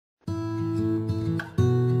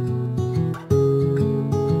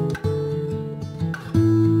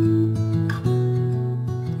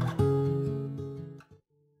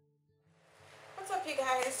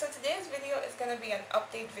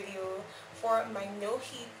for my no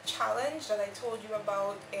heat challenge that I told you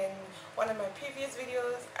about in one of my previous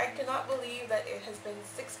videos. I cannot believe that it has been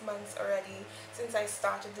 6 months already since I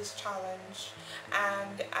started this challenge,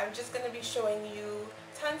 and I'm just going to be showing you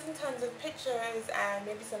tons and tons of pictures and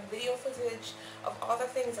maybe some video footage of all the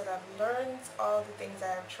things that I've learned, all the things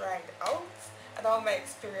I've tried out, and all my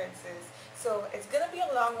experiences. So it's going to be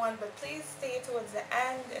a long one, but please stay towards the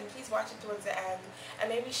end and please watch it towards the end and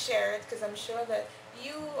maybe share it, because I'm sure that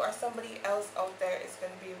you or somebody else out there is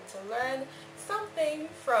going to be able to learn something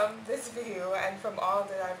from this video and from all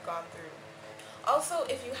that I've gone through. Also,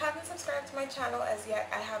 if you haven't subscribed to my channel as yet,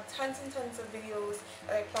 I have tons and tons of videos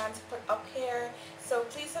that I plan to put up here. So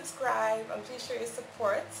please subscribe and please show your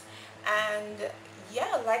support. And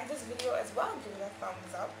yeah, like this video as well. Give it a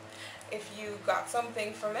thumbs up if you got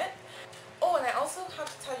something from it. Oh, and I also have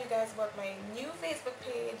to tell you guys about my new Facebook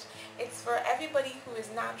page. It's for everybody who is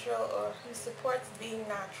natural or who supports being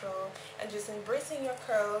natural and just embracing your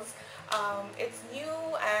curls. It's new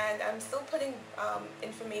and I'm still putting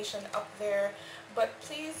information up there, but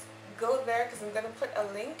please go there because I'm going to put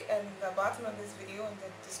a link in the bottom of this video in the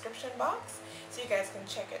description box so you guys can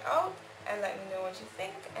check it out and let me know what you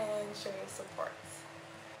think and show your support.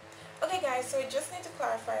 Okay guys, so I just need to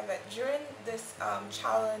clarify that during this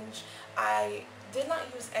challenge I did not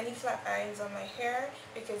use any flat irons on my hair,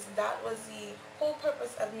 because that was the whole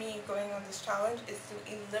purpose of me going on this challenge, is to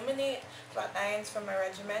eliminate flat irons from my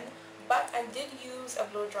regimen. But I did use a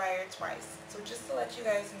blow dryer twice, so just to let you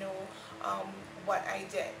guys know what I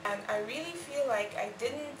did. And I really feel like I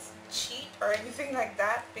didn't cheat or anything like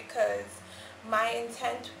that, because my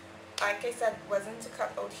intent, like I said, wasn't to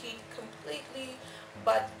cut out heat completely,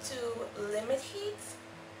 but to limit heat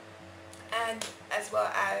and as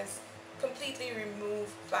well as completely remove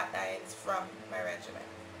flat irons from my regimen.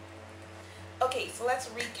 Okay, so let's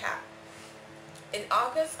recap. In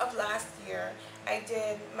August of last year, I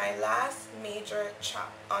did my last major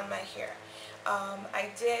chop on my hair. I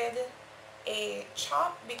did a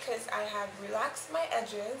chop because I had relaxed my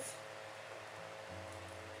edges.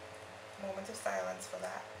 Moment of silence for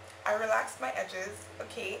that. I relaxed my edges,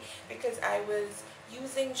 okay, because I was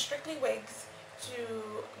using strictly wigs to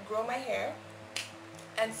grow my hair.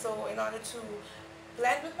 And so in order to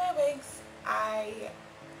blend with my wigs, I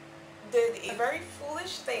did a very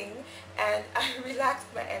foolish thing and I relaxed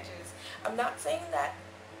my edges. I'm not saying that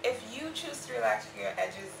if you choose to relax your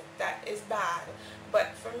edges that is bad,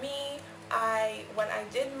 but for me, when I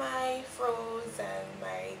did my froze and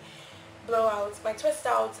my blowouts, my twist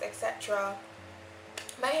outs, etc.,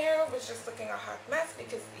 my hair was just looking a hot mess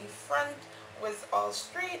because the front was all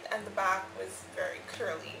straight and the back was very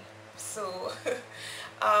curly. So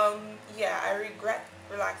yeah, I regret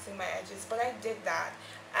relaxing my edges, but I did that.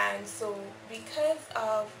 And so because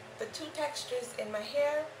of the two textures in my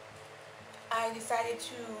hair, I decided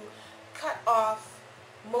to cut off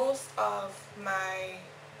most of my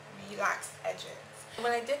relaxed edges.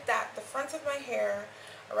 When I did that, the front of my hair,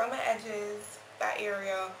 around my edges, that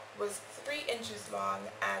area was 3 inches long,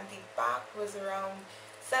 and the back was around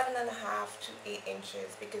 7.5 to 8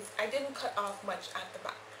 inches, because I didn't cut off much at the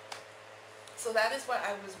back. So that is what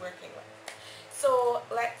I was working with. So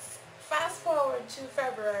let's fast forward to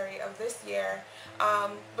February of this year.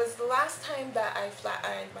 Was the last time that I flat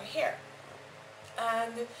ironed my hair,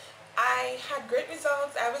 and I had great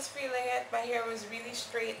results. I was feeling it. My hair was really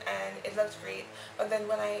straight and it looked great. But then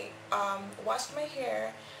when I washed my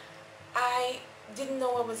hair, I didn't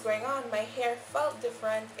know what was going on. My hair felt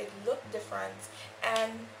different, it looked different,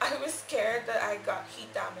 and I was scared that I got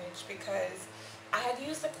heat damage because I had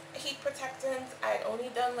used a heat protectant. I had only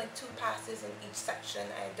done like 2 passes in each section.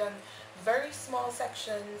 I had done very small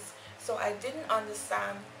sections, so I didn't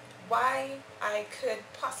understand why I could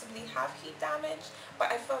possibly have heat damage,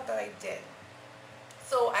 but I felt that I did.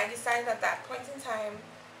 So I decided at that point in time,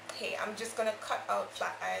 hey, I'm just going to cut out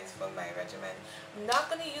flat irons from my regimen. I'm not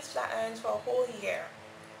going to use flat irons for a whole year.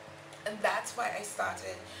 And that's why I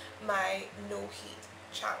started my no heat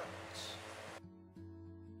challenge.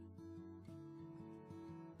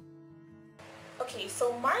 Okay,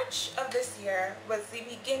 so March of this year was the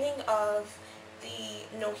beginning of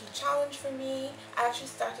the no heat challenge for me. I actually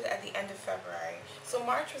started at the end of February. So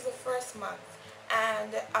March was the first month.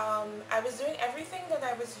 And I was doing everything that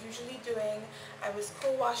I was usually doing. I was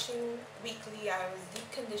co-washing weekly, I was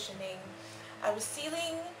deep conditioning, I was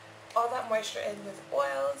sealing all that moisture in with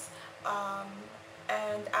oils,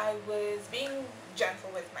 and I was being gentle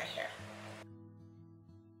with my hair.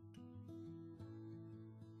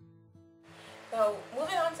 Now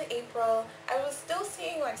moving on to April, I was still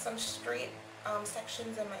seeing like some straight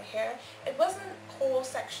sections in my hair. It wasn't whole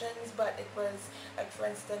sections, but it was like, for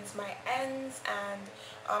instance, my ends, and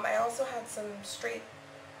I also had some straight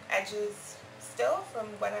edges still from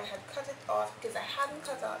when I had cut it off, because I hadn't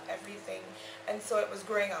cut out everything, and so it was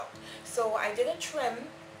growing out. So I did a trim.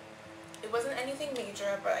 It wasn't anything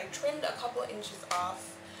major, but I trimmed a couple inches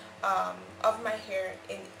off of my hair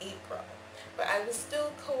in April. But I was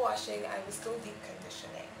still co-washing, I was still deep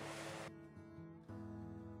conditioning.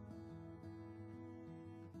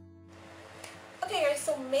 Okay guys,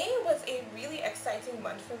 so May was a really exciting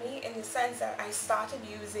month for me in the sense that I started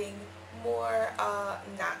using more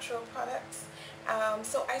natural products.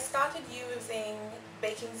 So I started using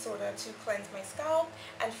baking soda to cleanse my scalp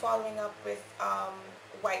and following up with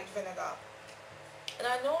white vinegar. And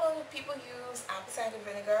I know a lot of people use apple cider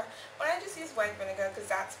vinegar, but I just use white vinegar because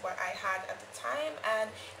that's what I had at the time, and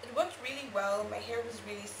it worked really well. My hair was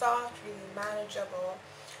really soft, really manageable,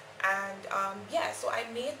 and yeah, so I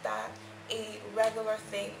made that a regular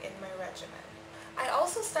thing in my regimen. I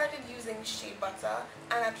also started using shea butter,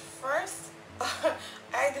 and at first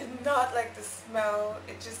I did not like the smell.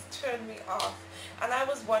 It just turned me off, and I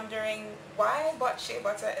was wondering why I bought shea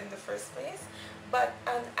butter in the first place. But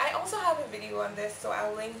I also have a video on this, so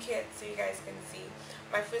I'll link it so you guys can see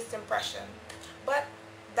my first impression. But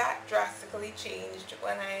that drastically changed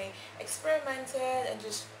when I experimented and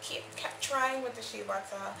just kept trying with the shea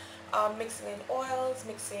butter, mixing in oils,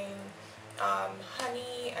 mixing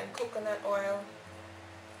honey and coconut oil.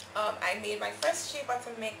 I made my first shea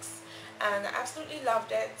butter mix and I absolutely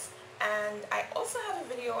loved it. And I also have a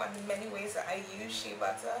video on the many ways that I use shea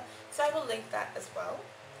butter, so I will link that as well.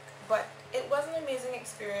 But it was an amazing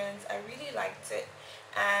experience. I really liked it,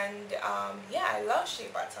 and yeah, I love shea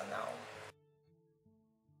butter now.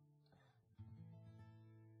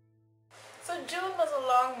 So June was a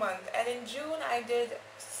long month, and in June I did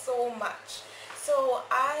so much. So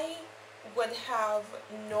I would have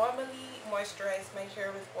normally moisturized my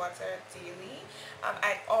hair with water daily.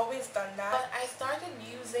 I'd always done that, but I started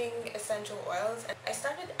using essential oils and I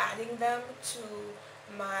started adding them to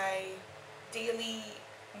my daily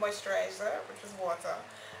moisturizer, which was water,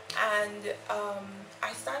 and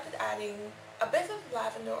I started adding a bit of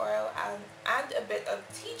lavender oil and a bit of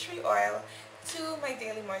tea tree oil to my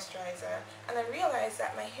daily moisturizer, and I realized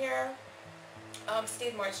that my hair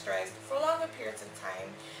stayed moisturized for longer periods of time,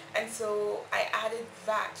 and so I added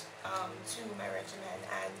that to my regimen,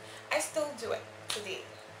 and I still do it today.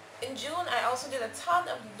 In June, I also did a ton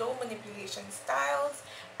of low manipulation styles,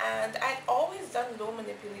 and I'd always done low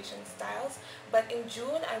manipulation styles, but in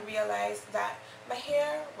June I realized that my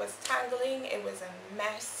hair was tangling, it was a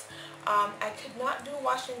mess. I could not do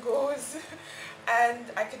wash and goes and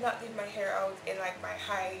I could not leave my hair out in like my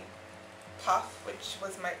high puff, which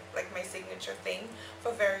was my signature thing,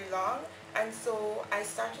 for very long, and so I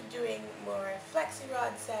started doing more flexi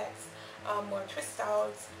rod sets, more twist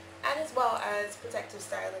outs, and as well as protective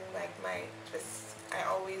styling like my twists. I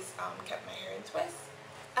always kept my hair in twists.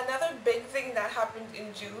 Another big thing that happened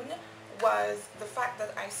in June was the fact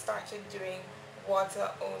that I started doing water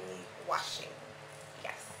only washing.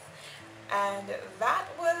 Yes, and that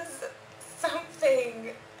was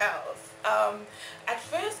something else. At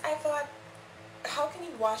first I thought, how can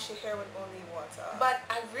you wash your hair with only water? But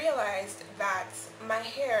I realized that my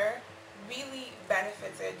hair really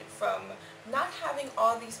benefited from not having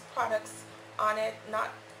all these products on it, not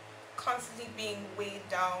constantly being weighed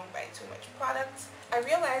down by too much product. I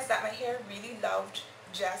realized that my hair really loved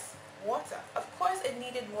just water. Of course it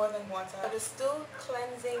needed more than water, but it was still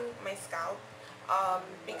cleansing my scalp,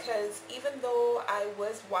 because even though I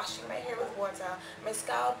was washing my hair with water, my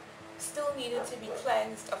scalp still needed to be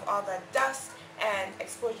cleansed of all that dust and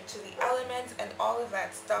exposure to the elements and all of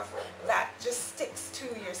that stuff that just sticks to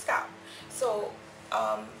your scalp. So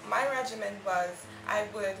my regimen was, I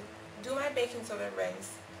would do my baking soda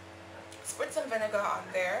rinse, spritz some vinegar on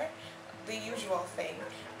there, the usual thing,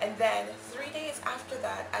 and then 3 days after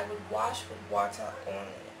that I would wash with water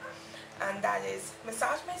only, and that is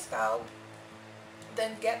massage my scalp,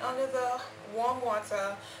 then get under the warm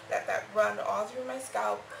water, let that run all through my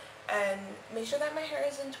scalp, and make sure that my hair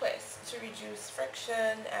is in twists to reduce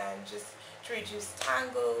friction and just to reduce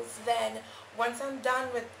tangles. Then once I'm done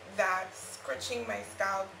with that, scratching my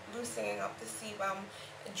scalp, loosening up the sebum,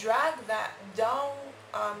 drag that down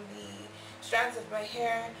the strands of my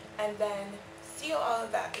hair, and then seal all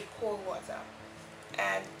of that with cold water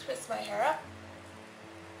and twist my hair up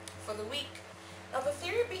for the week. Now the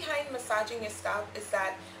theory behind massaging your scalp is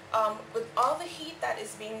that with all the heat that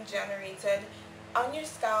is being generated on your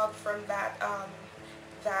scalp from that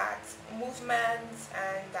that movement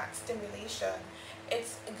and that stimulation.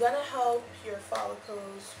 It's gonna help your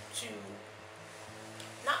follicles to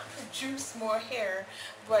not produce more hair,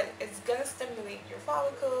 but it's gonna stimulate your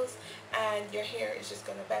follicles, and your hair is just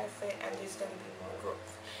gonna benefit, and there's gonna be more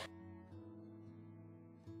growth.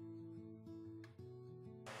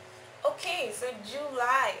 Okay, so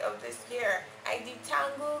July of this year, I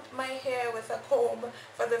detangled my hair with a comb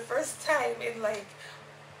for the first time in like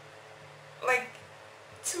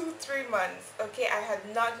 2-3 months. Okay, I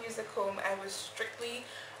had not used a comb. I was strictly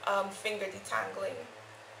finger detangling.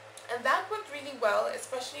 And that worked really well,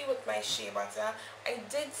 especially with my Shea Butter. I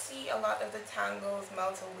did see a lot of the tangles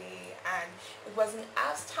melt away, and it wasn't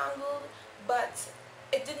as tangled, but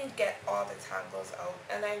it didn't get all the tangles out,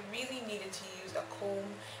 and I really needed to use a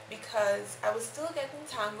comb because I was still getting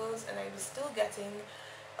tangles and I was still getting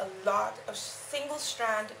a lot of single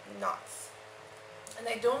strand knots. And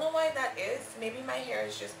I don't know why that is. Maybe my hair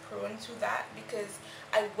is just prone to that, because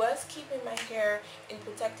I was keeping my hair in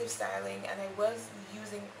protective styling and I was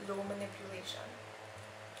using low manipulation.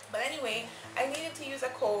 But anyway, I needed to use a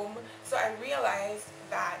comb, so I realized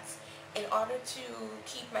that in order to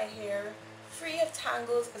keep my hair free of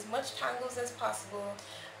tangles, as much tangles as possible,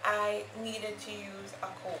 I needed to use a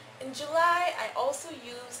comb. In July, I also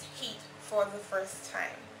used heat for the first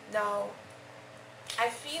time. Now, I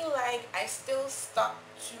feel like I still stuck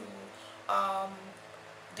to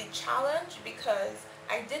the challenge because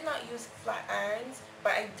I did not use flat irons,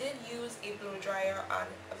 but I did use a blow dryer on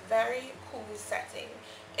a very cool setting.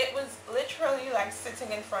 It was literally like sitting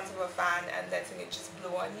in front of a fan and letting it just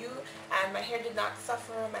blow on you, and my hair did not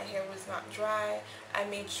suffer, my hair was not dry. I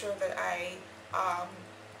made sure that I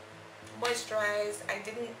moisturized. I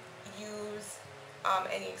didn't use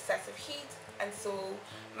any excessive heat, and so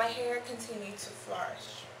my hair continued to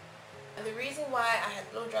flourish. And the reason why I had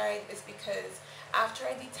blow dried is because after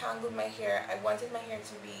I detangled my hair, I wanted my hair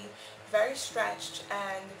to be very stretched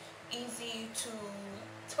and easy to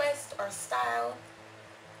twist or style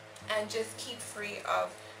and just keep free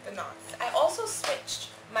of the knots. I also switched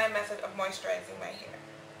my method of moisturizing my hair.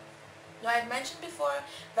 Now, I had mentioned before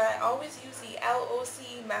that I always use the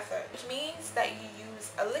LOC method, which means that you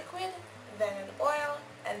use a liquid, then an oil,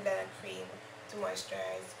 and then a cream to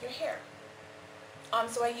moisturize your hair.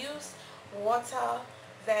 So I used water,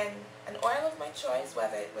 then an oil of my choice,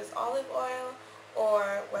 whether it was olive oil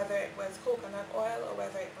or whether it was coconut oil or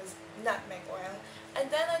whether it was nutmeg oil, and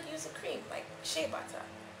then I'd use a cream like Shea Butter.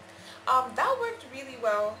 That worked really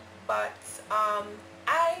well, but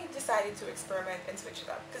I decided to experiment and switch it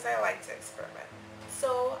up because I like to experiment.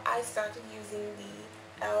 So I started using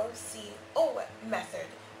the LCO method,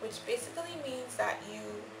 which basically means that you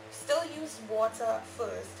still use water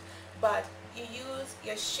first, but you use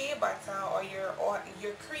your Shea Butter or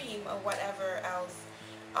your cream or whatever else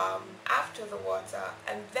after the water,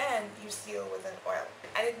 and then you seal with an oil.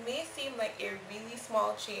 And it may seem like a really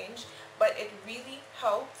small change, but it really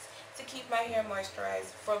helps to keep my hair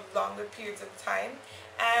moisturized for longer periods of time,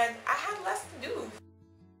 and I had less to do.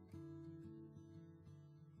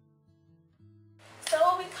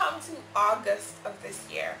 So we come to August of this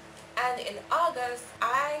year, and in August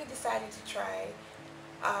I decided to try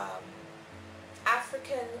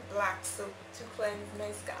African black soap to cleanse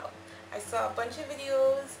my scalp. I saw a bunch of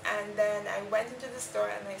videos, and then I went into the store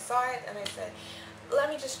and I saw it and I said, let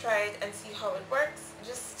me just try it and see how it works,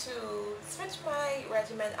 just to switch my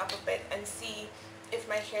regimen up a bit and see if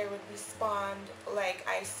my hair would respond like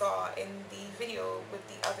I saw in the video with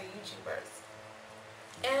the other YouTubers.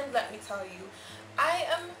 And let me tell you, I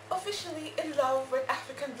am officially in love with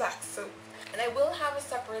African black soap. And I will have a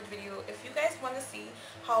separate video if you guys want to see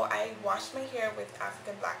how I wash my hair with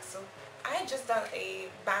African black soap. I had just done a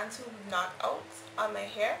Bantu knot out on my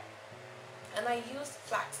hair, and I used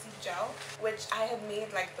flaxseed gel, which I had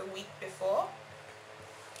made like the week before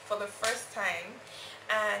for the first time,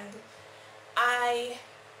 and I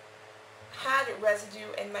had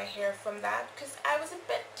residue in my hair from that because I was a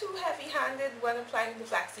bit too heavy-handed when applying the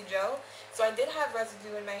flaxseed gel. So I did have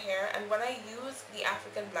residue in my hair, and when I used the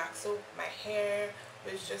African black soap, my hair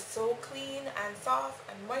was just so clean and soft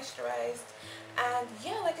and moisturized. And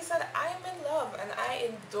yeah, like I said, I am in love and I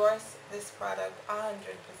endorse this product 100%.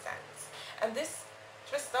 And this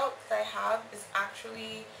twist out that I have is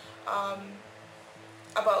actually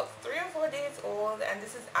about 3 or 4 days old, and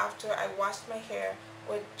this is after I washed my hair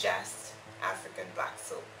with just African black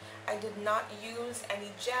soap. I did not use any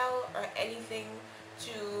gel or anything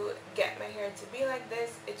to get my hair to be like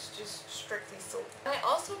this. It's just strictly soap. And I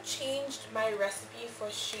also changed my recipe for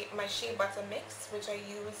my Shea Butter mix, which I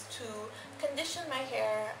use to condition my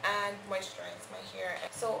hair and moisturize my hair.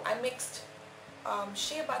 So I mixed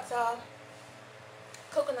shea butter,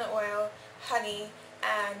 coconut oil, honey,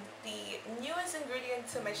 and the newest ingredient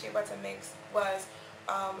to my shea butter mix was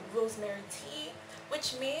rosemary tea,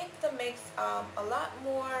 which made the mix a lot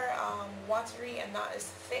more watery and not as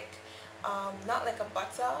thick, not like a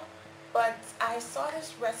butter. But I saw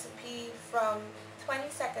this recipe from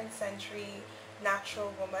 22nd Century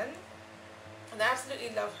Natural Woman, and I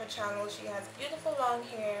absolutely love her channel. She has beautiful long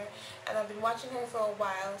hair, and I've been watching her for a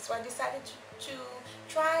while, so I decided to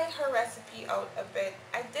try her recipe out a bit.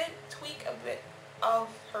 I did tweak a bit of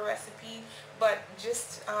her recipe, but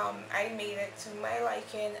just I made it to my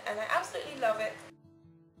liking, and I absolutely love it.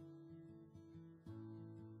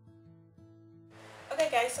 Okay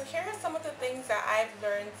guys, so here are some of the things that I've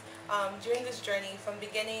learned during this journey from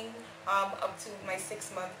beginning up to my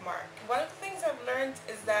 6-month mark. One of the things I've learned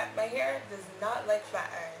is that my hair does not like flat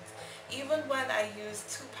irons. Even when I use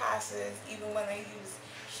 2 passes, even when I use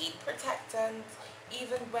heat protectant,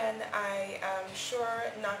 even when I am sure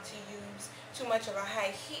not to use too much of a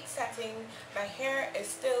high heat setting, my hair is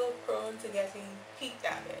still prone to getting heat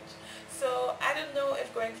damage. So I don't know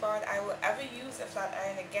if going forward I will ever use a flat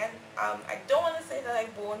iron again. I don't want to say that I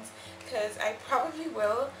won't, because I probably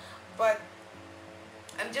will, but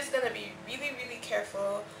I'm just going to be really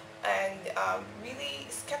careful and really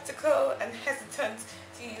skeptical and hesitant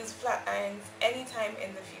to use flat irons anytime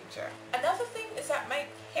in the future. Another thing is that my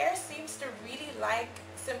hair seems to really like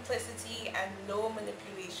simplicity and low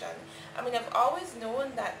manipulation. I mean, I've always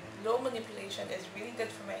known that low manipulation is really good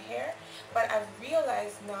for my hair, but I've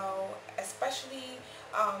realized now, especially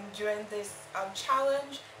during this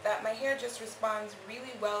challenge, that my hair just responds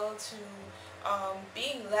really well to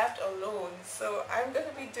being left alone. So I'm going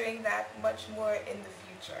to be doing that much more in the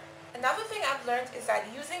future. Another thing I've learned is that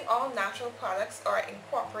using all natural products, or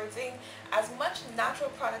incorporating as much natural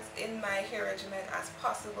products in my hair regimen as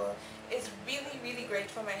possible, is really great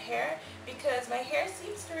for my hair, because my hair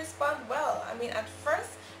seems to respond well. I mean, at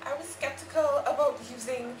first I was skeptical about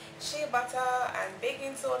using shea butter and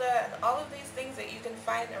baking soda and all of these things that you can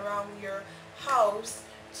find around your house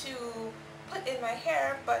to put in my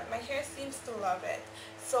hair, but my hair seems to love it.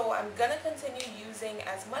 So I'm gonna continue using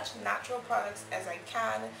as much natural products as I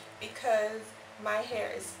can, because my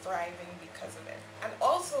hair is thriving because of it. And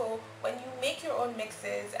also, when you make your own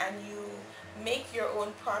mixes and you make your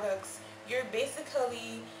own products, you're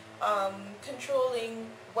basically controlling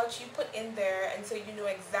what you put in there, and so you know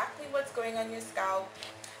exactly what's going on your scalp.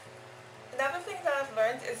 Another thing that I've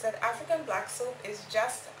learned is that African black soap is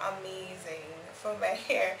just amazing for my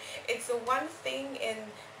hair. It's the one thing in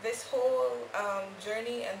this whole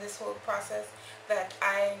journey and this whole process that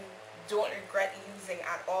I don't regret using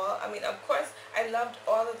at all. I mean, of course, I loved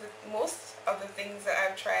most of the things that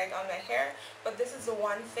I've tried on my hair, but this is the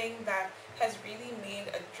one thing that has really made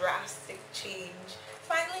a drastic change.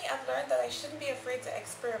 Finally, I've learned that I shouldn't be afraid to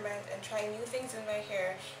experiment and try new things in my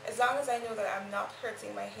hair, as long as I know that I'm not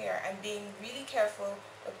hurting my hair and being really careful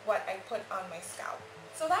with what I put on my scalp.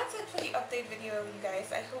 So that's it for the update video, you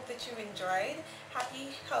guys. I hope that you enjoyed.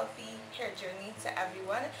 Happy, healthy hair journey to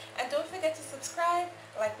everyone. And don't forget to subscribe,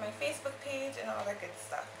 like my Facebook page, and all that good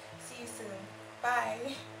stuff. See you soon.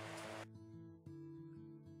 Bye.